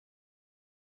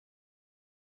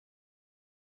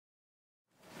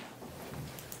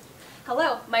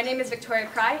Hello, my name is Victoria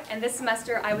Kraj, and this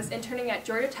semester I was interning at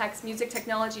Georgia Tech's Music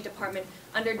Technology Department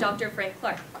under Dr. Frank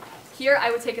Clark. Here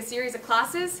I would take a series of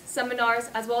classes, seminars,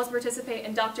 as well as participate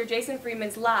in Dr. Jason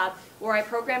Freeman's lab, where I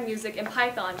program music in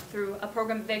Python through a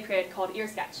program that they created called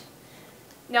EarSketch.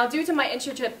 Now, due to my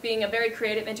internship being a very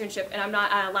creative internship and I'm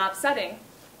not at a lab setting,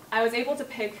 I was able to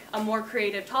pick a more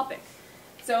creative topic.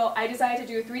 So I decided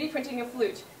to do 3D printing a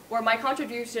flute, where my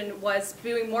contribution was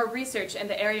doing more research in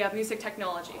the area of music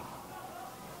technology.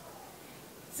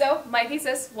 So my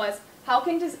thesis was, how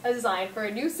can a design for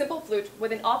a new simple flute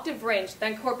with an octave range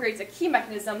that incorporates a key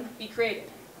mechanism be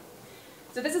created?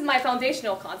 So this is my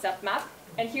foundational concept map,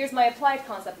 and here's my applied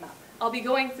concept map. I'll be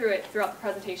going through it throughout the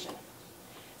presentation.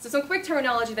 So some quick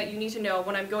terminology that you need to know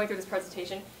when I'm going through this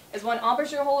presentation is what an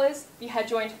embouchure hole is, the head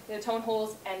joint, the tone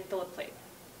holes, and the lip plate.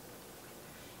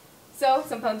 So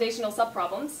some foundational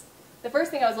subproblems. The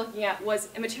first thing I was looking at was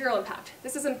a material impact.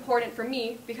 This is important for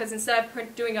me because instead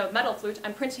of doing a metal flute,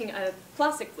 I'm printing a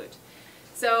plastic flute.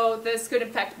 So this could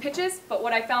affect pitches, but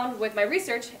what I found with my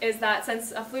research is that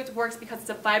since a flute works because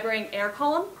it's a vibrating air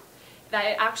column,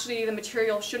 that the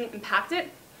material shouldn't impact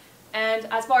it. And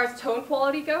as far as tone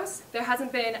quality goes, there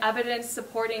hasn't been evidence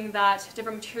supporting that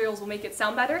different materials will make it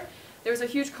sound better. There was a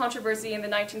huge controversy in the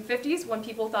 1950s when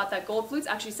people thought that gold flutes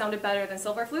actually sounded better than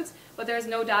silver flutes, but there's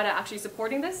no data actually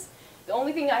supporting this. The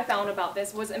only thing I found about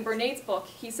this was in Bernade's book.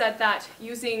 He said that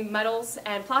using metals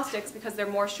and plastics, because they're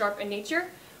more sharp in nature,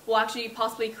 will actually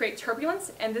possibly create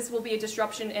turbulence, and this will be a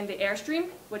disruption in the airstream,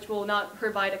 which will not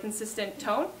provide a consistent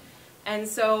tone. And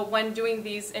so when doing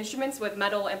these instruments with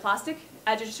metal and plastic,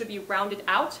 edges should be rounded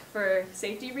out for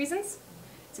safety reasons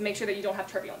to make sure that you don't have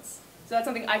turbulence. So that's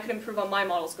something I could improve on my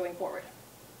models going forward.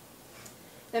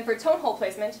 Then for tone hole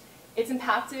placement, it's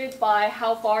impacted by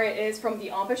how far it is from the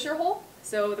embouchure hole.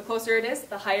 So the closer it is,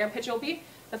 the higher in pitch it will be.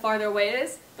 The farther away it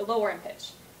is, the lower in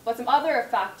pitch. But some other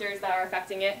factors that are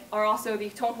affecting it are also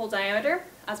the tone hole diameter,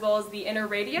 as well as the inner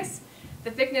radius, the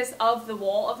thickness of the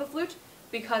wall of the flute,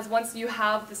 because once you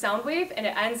have the sound wave and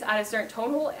it ends at a certain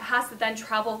tone hole, it has to then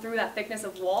travel through that thickness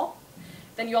of wall.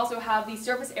 Then you also have the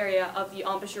surface area of the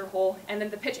embouchure hole, and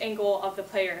then the pitch angle of the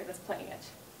player that's playing it.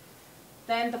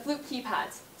 Then the flute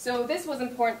keypads. So this was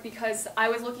important because I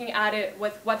was looking at it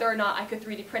with whether or not I could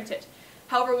 3D print it.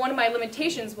 However, one of my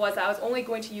limitations was that I was only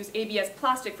going to use ABS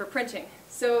plastic for printing.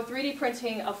 So 3D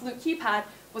printing a flute keypad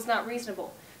was not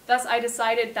reasonable. Thus, I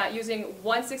decided that using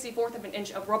 1/64 of an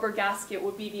inch of rubber gasket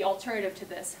would be the alternative to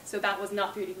this. So that was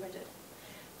not 3D printed.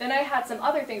 Then I had some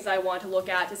other things I wanted to look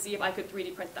at to see if I could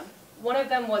 3D print them. One of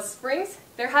them was springs.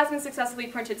 There has been successfully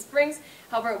printed springs,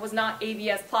 however it was not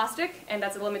ABS plastic, and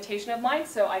that's a limitation of mine,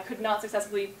 so I could not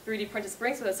successfully 3D print a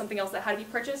spring, so that's something else that had to be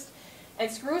purchased. And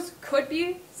screws could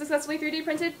be successfully 3D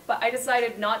printed, but I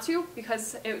decided not to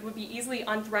because it would be easily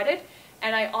unthreaded,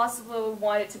 and I also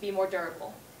want it to be more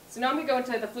durable. So now I'm going to go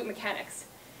into the flute mechanics.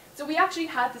 So we actually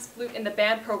had this flute in the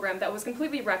band program that was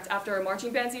completely wrecked after a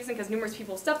marching band season because numerous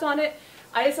people stepped on it.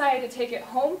 I decided to take it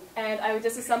home, and I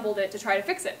disassembled it to try to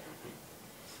fix it.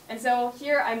 And so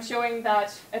here I'm showing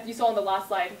that, if you saw on the last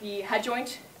slide, the head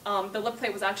joint, the lip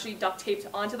plate was actually duct taped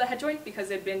onto the head joint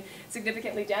because it had been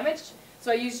significantly damaged.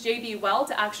 So I used JB Weld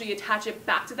to actually attach it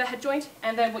back to the head joint,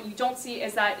 and then what you don't see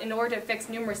is that in order to fix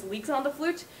numerous leaks on the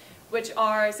flute, which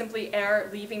are simply air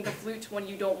leaving the flute when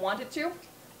you don't want it to,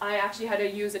 I actually had to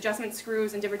use adjustment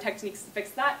screws and different techniques to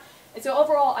fix that. And so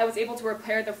overall, I was able to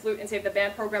repair the flute and save the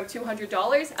band program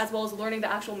 $200, as well as learning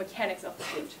the actual mechanics of the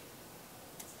flute.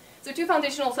 So two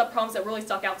foundational subproblems that really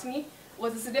stuck out to me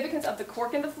was the significance of the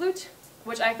cork in the flute,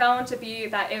 which I found to be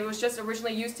that it was just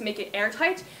originally used to make it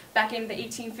airtight back in the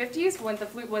 1850s when the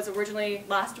flute was originally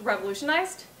last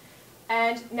revolutionized.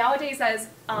 And nowadays that is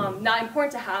not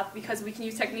important to have because we can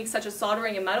use techniques such as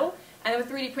soldering and metal, and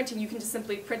with 3D printing you can just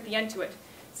simply print the end to it.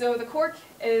 So the cork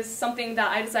is something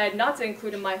that I decided not to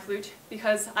include in my flute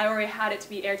because I already had it to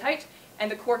be airtight,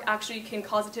 and the cork actually can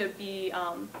cause it to be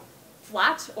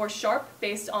flat or sharp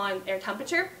based on air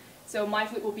temperature, so my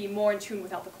flute will be more in tune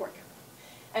without the cork.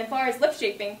 And as far as lip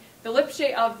shaping, the lip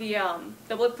shape of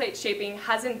the lip plate shaping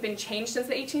hasn't been changed since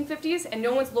the 1850s, and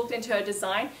no one's looked into a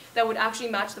design that would actually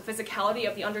match the physicality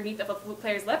of the underneath of a flute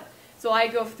player's lip, so I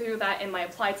go through that in my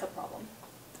applied subproblem.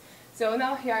 So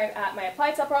now here I'm at my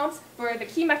applied subproblems. For the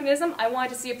key mechanism, I wanted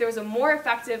to see if there was a more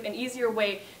effective and easier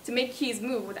way to make keys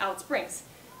move without springs.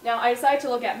 Now I decided to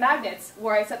look at magnets,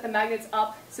 where I set the magnets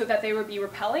up so that they would be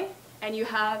repelling, and you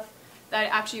have that it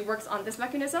actually works on this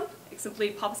mechanism. It simply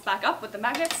pops back up with the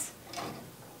magnets.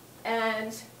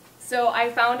 And so I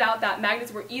found out that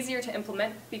magnets were easier to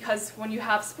implement because when you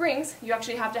have springs, you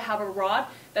actually have to have a rod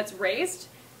that's raised,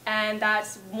 and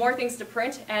that's more things to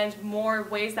print and more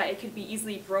ways that it could be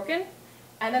easily broken.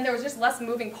 And then there was just less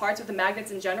moving parts with the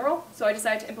magnets in general, so I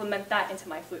decided to implement that into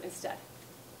my flute instead.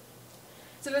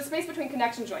 So the space between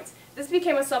connection joints. This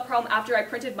became a subproblem after I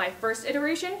printed my first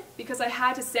iteration because I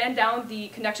had to sand down the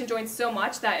connection joints so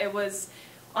much that it was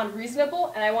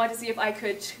unreasonable, and I wanted to see if I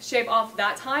could shave off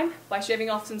that time by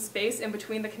shaving off some space in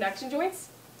between the connection joints.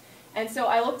 And so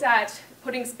I looked at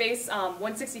putting space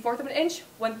 1/64 of an inch,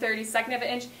 1/32 of an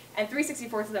inch, and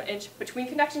 3/64 of an inch between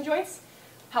connection joints.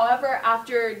 However,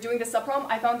 after doing the subproblem,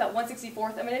 I found that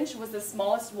 1/64 of an inch was the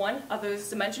smallest one of those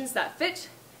dimensions that fit.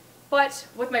 But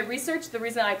with my research, the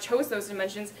reason I chose those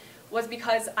dimensions was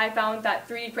because I found that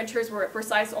 3D printers were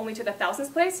precise only to the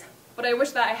thousandths place, but I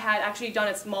wish that I had actually done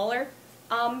a smaller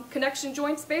connection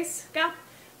joint space gap,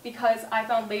 because I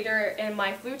found later in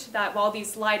my flute that while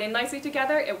these slide in nicely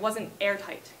together, it wasn't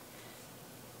airtight.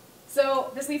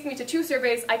 So this leads me to 2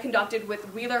 surveys I conducted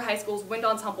with Wheeler High School's wind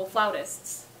ensemble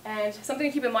flautists. And something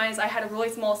to keep in mind is I had a really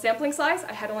small sampling size.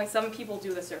 I had only 7 people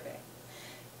do the survey.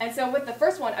 And so with the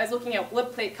first one, I was looking at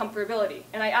lip plate comfortability.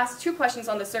 And I asked 2 questions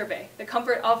on the survey: the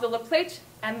comfort of the lip plate,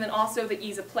 and then also the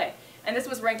ease of play. And this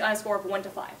was ranked on a score of 1 to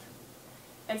 5.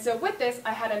 And so with this,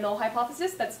 I had a null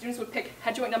hypothesis that students would pick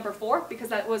head joint number 4 because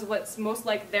that was what's most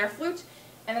like their flute.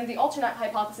 And then the alternate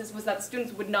hypothesis was that the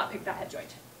students would not pick that head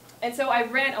joint. And so I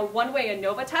ran a one-way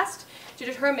ANOVA test to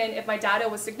determine if my data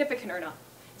was significant or not.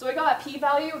 So I got a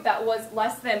p-value that was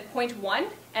less than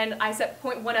 0.1, and I set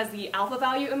 0.1 as the alpha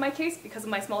value in my case because of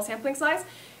my small sampling size.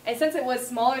 And since it was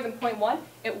smaller than 0.1,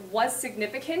 it was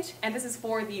significant, and this is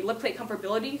for the lip plate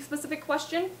comfortability specific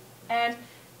question. And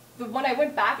when I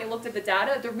went back and looked at the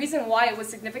data, the reason why it was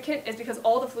significant is because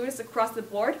all the flutists across the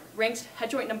board ranked head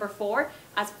joint number 4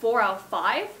 as 4 out of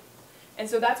 5. And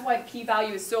so that's why the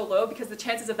p-value is so low, because the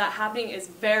chances of that happening is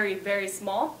very, very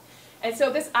small. And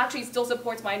so this actually still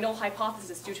supports my null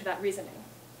hypothesis due to that reasoning.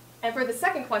 And for the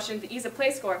second question, the ease of play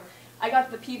score, I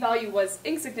got the p-value was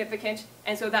insignificant,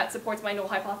 and so that supports my null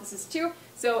hypothesis too.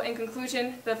 So in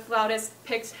conclusion, the flautist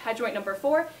picked head joint number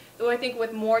 4, though I think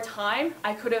with more time,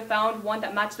 I could have found one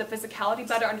that matched the physicality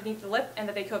better underneath the lip, and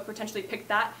that they could potentially pick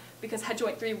that because head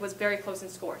joint 3 was very close in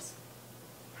scores.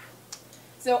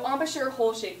 So embouchure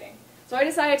hole shaping. So I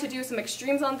decided to do some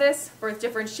extremes on this for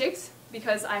different shapes,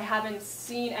 because I haven't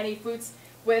seen any flutes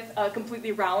with a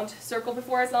completely round circle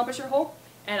before as an embouchure hole,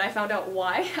 and I found out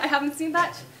why I haven't seen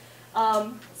that.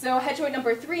 So head joint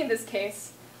number 3 in this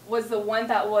case was the one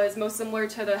that was most similar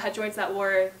to the head joints that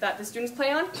the students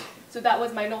play on. So that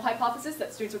was my null hypothesis,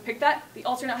 that students would pick that. The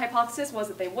alternate hypothesis was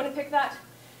that they wouldn't pick that.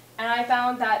 And I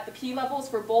found that the P levels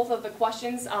for both of the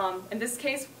questions in this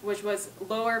case, which was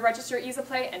lower register ease of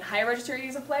play and higher register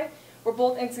ease of play, were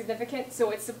both insignificant, so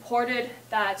it supported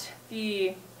that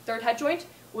the third head joint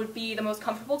would be the most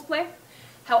comfortable to play.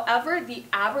 However, the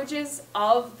averages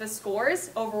of the scores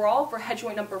overall for head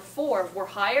joint number 4 were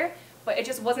higher, but it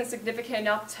just wasn't significant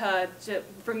enough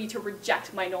for me to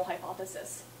reject my null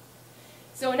hypothesis.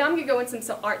 So now I'm going to go into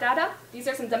some art data. These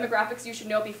are some demographics you should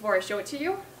know before I show it to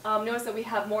you. Notice that we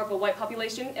have more of a white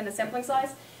population in the sampling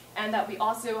size, and that we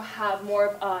also have more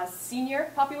of a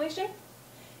senior population.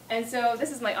 And so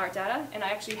this is my art data, and I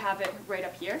actually have it right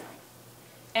up here.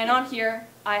 And on here,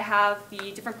 I have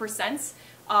the different percents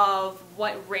of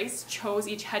what race chose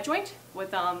each head joint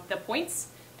with the points.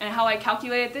 And how I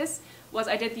calculated this was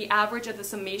I did the average of the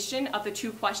summation of the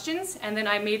 2 questions, and then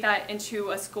I made that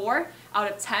into a score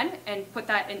out of 10 and put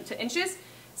that into inches.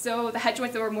 So the head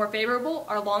joints that were more favorable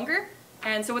are longer.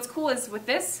 And so what's cool is with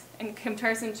this, in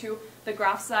comparison to the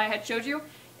graphs that I had showed you,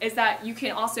 is that you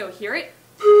can also hear it.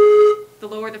 The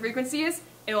lower the frequency is,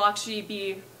 it will actually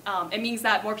be, it means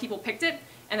that more people picked it,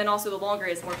 and then also the longer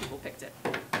is more people picked it.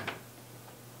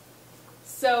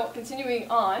 So continuing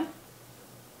on,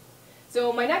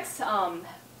 so my next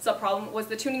subproblem was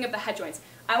the tuning of the head joints.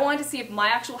 I wanted to see if my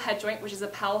actual head joint, which is a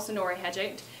Powell Sonore head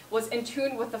joint, was in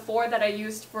tune with the 4 that I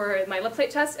used for my lip plate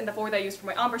test and the 4 that I used for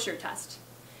my embouchure test.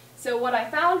 So what I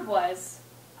found was,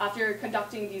 after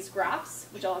conducting these graphs,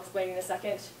 which I'll explain in a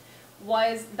second,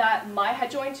 was that my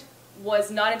head joint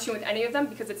was not in tune with any of them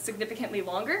because it's significantly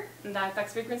longer, and that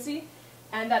affects frequency,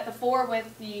 and that the 4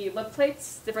 with the lip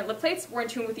plates, different lip plates, were in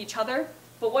tune with each other.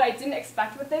 But what I didn't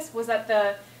expect with this was that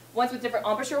the ones with different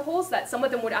embouchure holes, that some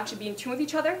of them would actually be in tune with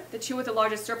each other. The 2 with the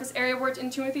largest surface area were in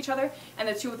tune with each other, and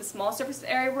the 2 with the small surface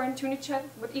area were in tune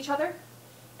with each other.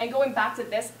 And going back to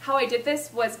this, how I did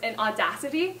this was in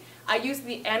Audacity. I used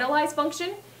the analyze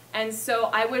function, and so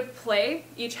I would play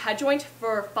each head joint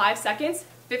for 5 seconds,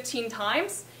 15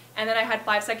 times, and then I had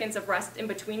 5 seconds of rest in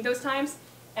between those times.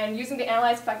 And using the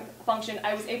analyze function,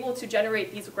 I was able to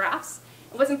generate these graphs.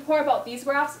 And what's important about these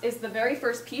graphs is the very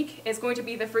first peak is going to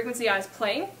be the frequency I was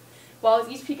playing, while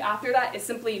each peak after that is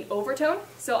simply an overtone.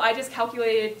 So I just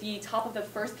calculated the top of the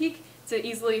first peak to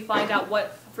easily find out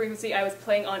what frequency I was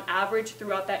playing on average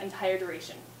throughout that entire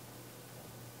duration.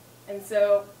 And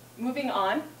so moving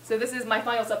on, so this is my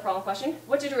final subproblem question.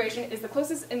 Which iteration is the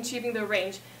closest in achieving the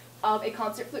range of a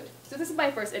concert flute? So this is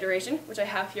my first iteration, which I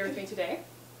have here with me today.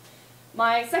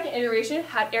 My second iteration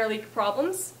had air leak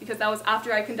problems because that was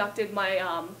after I conducted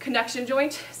my connection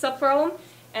joint subproblem,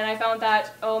 and I found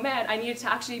that, oh man, I needed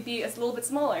to actually be a little bit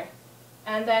smaller.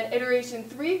 And then iteration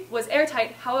 3 was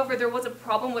airtight, however there was a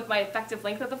problem with my effective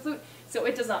length of the flute, so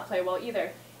it does not play well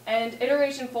either. And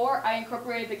iteration 4, I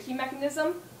incorporated the key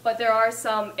mechanism, but there are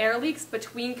some air leaks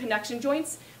between connection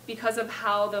joints because of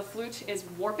how the flute is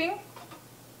warping,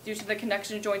 due to the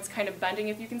connection joints kind of bending,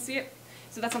 if you can see it.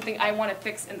 So that's something I want to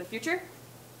fix in the future.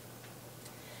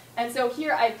 And so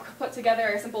here I put together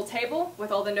a simple table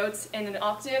with all the notes in an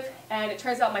octave, and it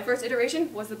turns out my first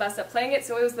iteration was the best at playing it,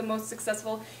 so it was the most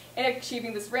successful in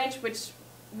achieving this range, which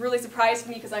really surprised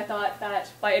me because I thought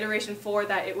that by iteration 4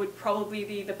 that it would probably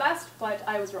be the best, but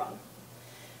I was wrong.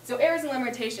 So errors and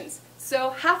limitations.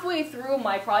 So halfway through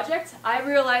my project, I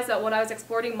realized that when I was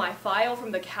exporting my file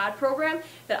from the CAD program,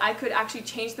 that I could actually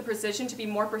change the precision to be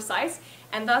more precise,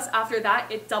 and thus after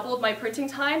that it doubled my printing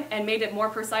time and made it more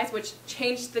precise, which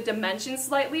changed the dimensions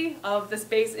slightly of the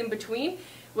space in between,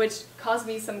 which caused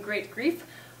me some great grief.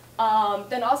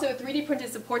 Then also 3D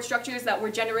printed support structures that were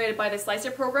generated by the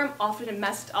slicer program often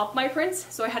messed up my prints,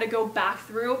 so I had to go back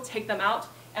through, take them out,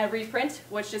 and reprint,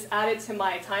 which just added to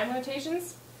my time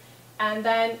limitations. And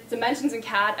then dimensions in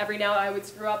CAD, every now I would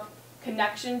screw up.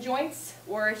 Connection joints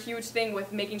were a huge thing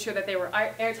with making sure that they were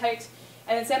airtight.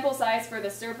 And then sample size for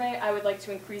the survey, I would like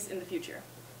to increase in the future.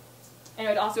 And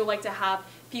I'd also like to have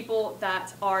people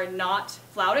that are not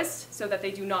flautists, so that they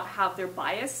do not have their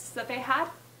bias that they had.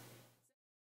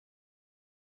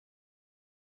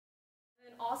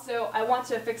 And also, I want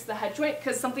to fix the head joint,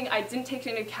 because something I didn't take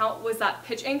into account was that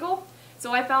pitch angle.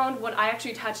 So I found when I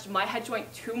actually attached my head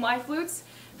joint to my flutes,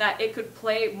 that it could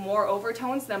play more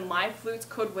overtones than my flutes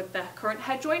could with the current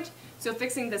head joint. So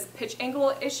fixing this pitch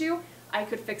angle issue, I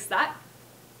could fix that.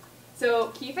 So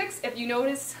key fix, if you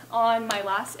notice on my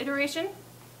last iteration,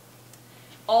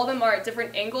 all of them are at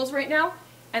different angles right now,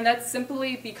 and that's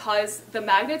simply because the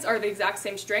magnets are the exact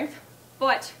same strength,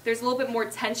 but there's a little bit more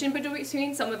tension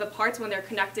between some of the parts when they're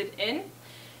connected in.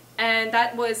 And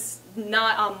that was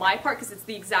not on my part because it's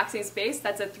the exact same space.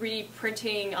 That's a 3D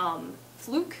printing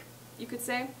fluke, you could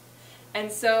say.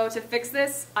 And so to fix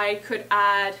this, I could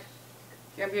add,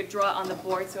 here I'm going to draw it on the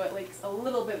board so it makes a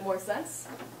little bit more sense.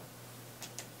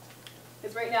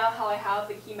 Because right now how I have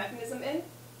the key mechanism in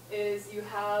is you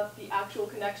have the actual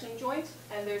connection joint,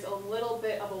 and there's a little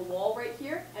bit of a wall right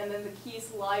here, and then the key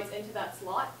slides into that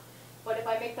slot. But if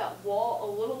I make that wall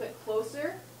a little bit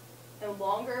closer and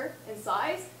longer in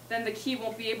size, then the key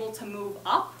won't be able to move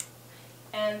up,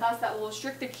 and thus that will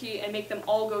restrict the key and make them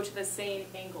all go to the same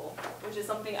angle, which is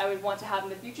something I would want to have in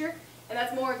the future. And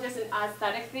that's more just an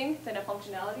aesthetic thing than a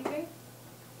functionality thing.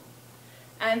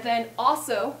 And then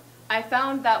also, I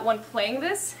found that when playing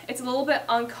this, it's a little bit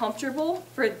uncomfortable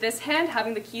for this hand,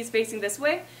 having the keys facing this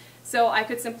way. So I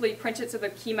could simply print it so the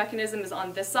key mechanism is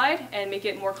on this side and make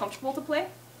it more comfortable to play.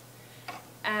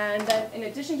 And then in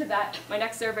addition to that, my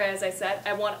next survey, as I said,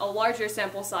 I want a larger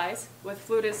sample size with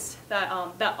flutists that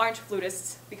aren't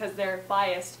flutists because they're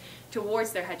biased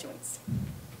towards their head joints.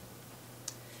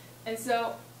 And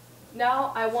so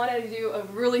now I wanted to do a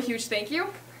really huge thank you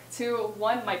to,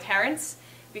 one, my parents,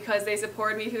 because they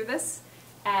supported me through this.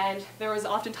 And there was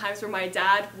often times where my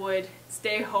dad would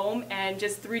stay home and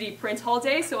just 3D print all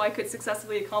day so I could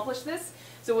successfully accomplish this.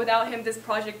 So without him, this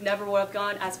project never would have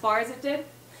gone as far as it did.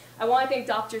 I want to thank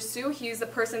Dr. Sue. He's the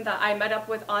person that I met up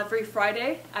with every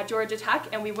Friday at Georgia Tech,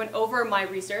 and we went over my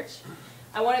research.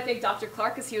 I want to thank Dr.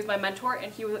 Clark, because he was my mentor,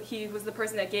 and he was the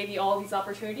person that gave me all these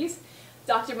opportunities.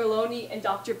 Dr. Maloney and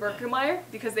Dr. Berkemeyer,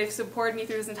 because they've supported me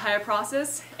through this entire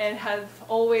process and have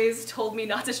always told me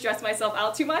not to stress myself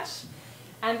out too much.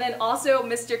 And then also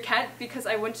Mr. Kent, because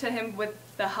I went to him with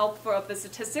the help of the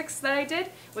statistics that I did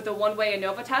with the one-way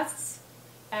ANOVA tests.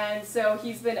 And so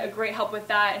he's been a great help with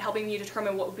that and helping me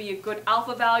determine what would be a good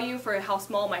alpha value for how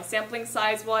small my sampling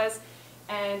size was.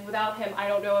 And without him, I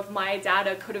don't know if my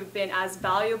data could have been as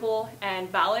valuable and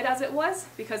valid as it was,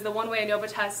 because the one-way ANOVA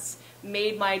tests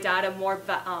made my data more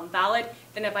valid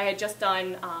than if I had just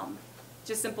done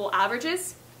just simple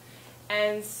averages.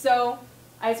 And so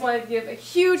I just wanted to give a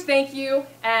huge thank you,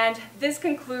 and this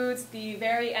concludes the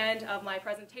very end of my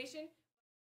presentation.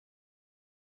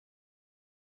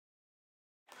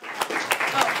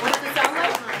 Oh, what does it sound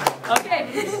like? Okay.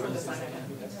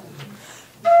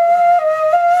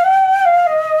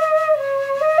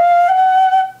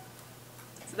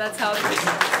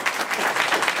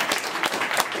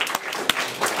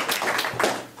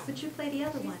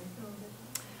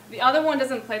 The other one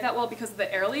doesn't play that well because of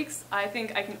the air leaks. I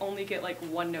think I can only get like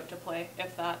one note to play,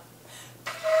 if that.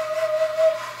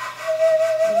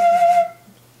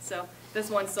 So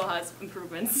this one still has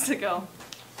improvements to go.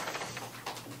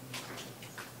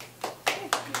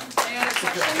 Any other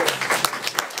questions?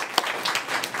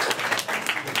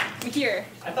 Here.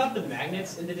 I thought the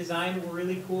magnets in the design were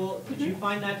really cool. Did you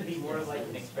find that to be more like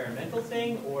an experimental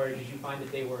thing, or did you find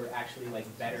that they were actually like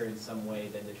better in some way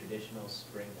than the traditional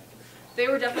spring mechanism? They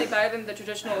were definitely better than the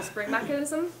traditional spring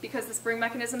mechanism because the spring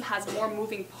mechanism has more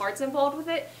moving parts involved with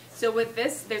it. So with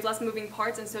this, there's less moving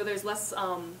parts, and so there's less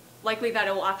likely that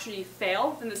it will actually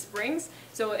fail than the springs,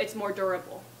 so it's more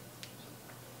durable.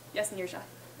 Yes, Nirsha?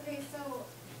 Okay, so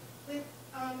with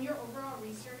your overall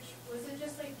research, was it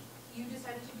just like you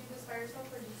decided to do this by yourself,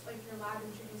 or just like your lab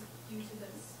introduced you to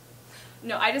this?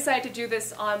 No, I decided to do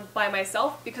this by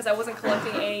myself because I wasn't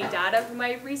collecting any data from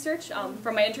my research,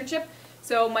 from my internship.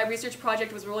 So my research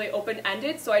project was really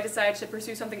open-ended, so I decided to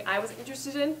pursue something I was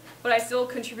interested in, but I still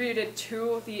contributed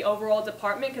to the overall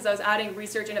department because I was adding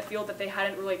research in a field that they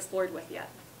hadn't really explored with yet.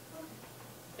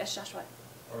 Yes, Shashwat?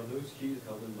 Are those keys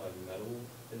held in by metal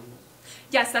pins?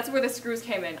 Yes, that's where the screws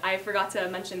came in. I forgot to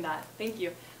mention that. Thank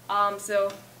you.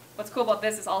 So what's cool about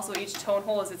this is also each tone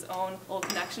hole is its own little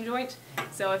connection joint.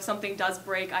 So if something does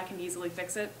break, I can easily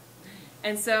fix it.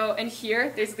 And so in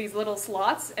here, there's these little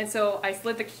slots, and so I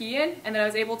slid the key in, and then I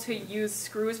was able to use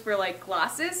screws for like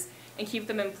glasses and keep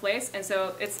them in place, and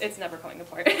so it's never coming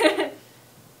apart.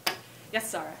 Yes,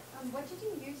 Sarah? What did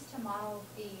you use to model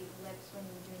the lips when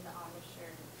you were doing the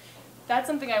embouchure? That's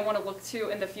something I want to look to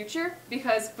in the future,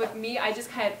 because with me, I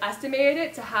just kind of estimated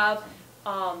it to have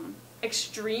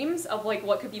extremes of like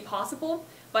what could be possible.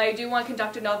 But I do want to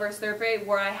conduct another survey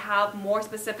where I have more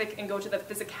specific and go to the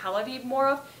physicality more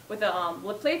of with the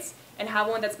lip plates, and have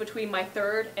one that's between my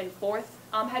third and fourth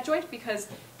head joint, because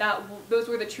those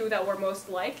were the two that were most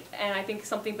like, and I think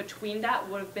something between that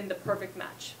would have been the perfect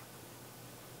match.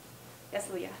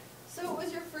 Yes, Leah? So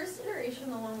was your first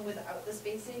iteration the one without the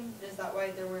spacing? Is that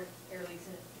why there weren't air leaks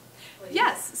in it?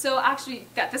 Yes, so actually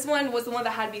this one was the one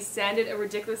that had to be sanded a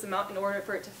ridiculous amount in order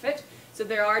for it to fit. So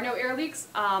there are no air leaks.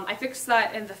 I fixed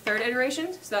that in the third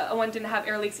iteration, so that one didn't have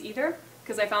air leaks either,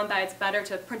 because I found that it's better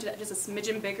to print it just a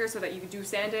smidgen bigger so that you do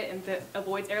sand it and that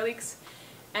avoids air leaks.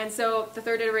 And so the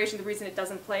third iteration, the reason it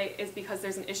doesn't play is because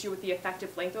there's an issue with the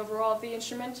effective length overall of the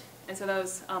instrument, and so that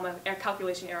was a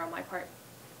calculation error on my part.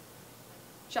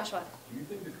 Joshua? Do you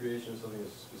think the creation of something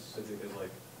as specific as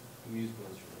like a musical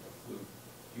instrument, like a flute,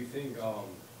 do you think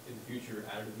in the future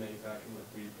additive manufacturing,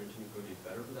 like 3D printing, is going to be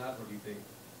better for that, or do you think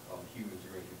humans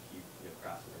are going to keep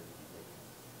craftsmen are going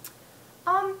to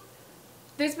keep making?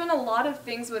 There's been a lot of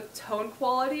things with tone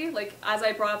quality, like as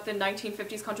I brought up the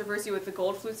 1950s controversy with the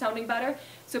gold flute sounding better.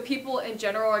 So people in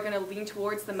general are going to lean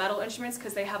towards the metal instruments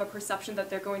because they have a perception that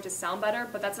they're going to sound better,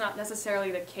 but that's not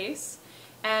necessarily the case.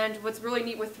 And what's really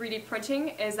neat with 3D printing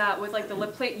is that with like the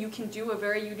lip plate, you can do a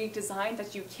very unique design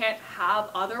that you can't have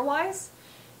otherwise.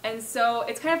 And so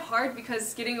it's kind of hard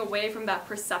because getting away from that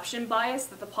perception bias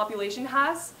that the population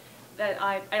has, that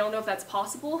I don't know if that's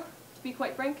possible, to be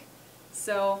quite frank.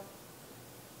 So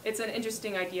it's an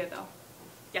interesting idea though.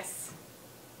 Yes?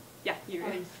 Yeah, you're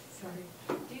Sorry.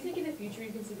 Do you think in the future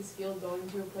you can see this field going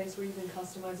to a place where you can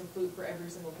customize a flute for every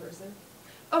single person?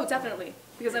 Oh, definitely.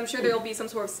 Because I'm sure there will be some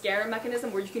sort of scanner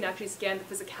mechanism where you can actually scan the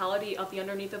physicality of the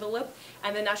underneath of the lip,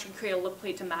 and then actually create a lip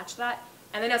plate to match that.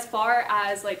 And then as far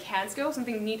as like hands go,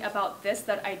 something neat about this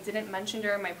that I didn't mention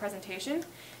during my presentation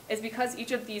is because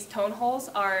each of these tone holes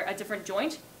are a different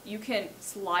joint, you can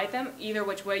slide them either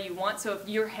which way you want. So if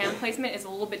your hand placement is a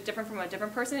little bit different from a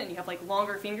different person and you have like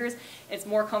longer fingers, it's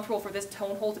more comfortable for this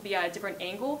tone hole to be at a different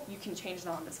angle, you can change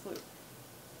that on this flute.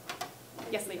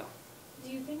 Yes, Leo? Do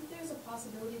you think there's a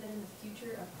possibility that in the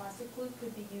future a plastic flute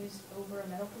could be used over a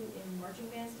metal flute in marching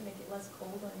bands to make it less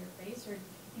cold on your face? Or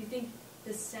do you think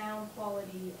the sound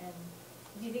quality and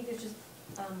do you think there's just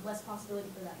less possibility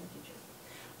for that in the future?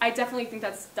 I definitely think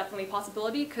that's definitely a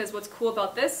possibility, because what's cool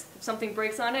about this, if something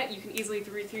breaks on it, you can easily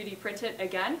 3D print it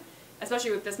again,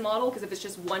 especially with this model, because if it's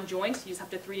just one joint, you just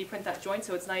have to 3D print that joint,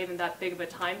 so it's not even that big of a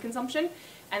time consumption.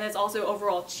 And it's also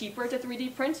overall cheaper to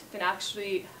 3D print than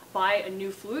actually buy a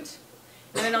new flute.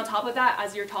 And then on top of that,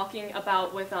 as you're talking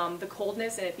about with the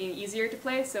coldness and it being easier to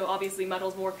play, so obviously metal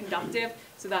is more conductive,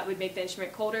 so that would make the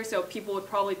instrument colder, so people would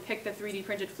probably pick the 3D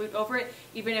printed flute over it,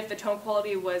 even if the tone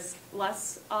quality was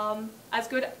less as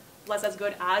good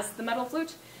as the metal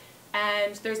flute.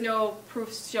 And there's no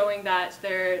proof showing that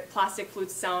their plastic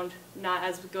flutes sound not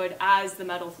as good as the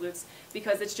metal flutes,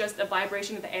 because it's just a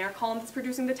vibration of the air column that's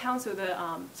producing the tone,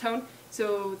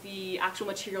 so the actual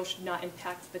material should not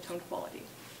impact the tone quality.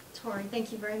 Tori,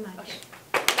 thank you very much.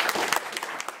 Okay.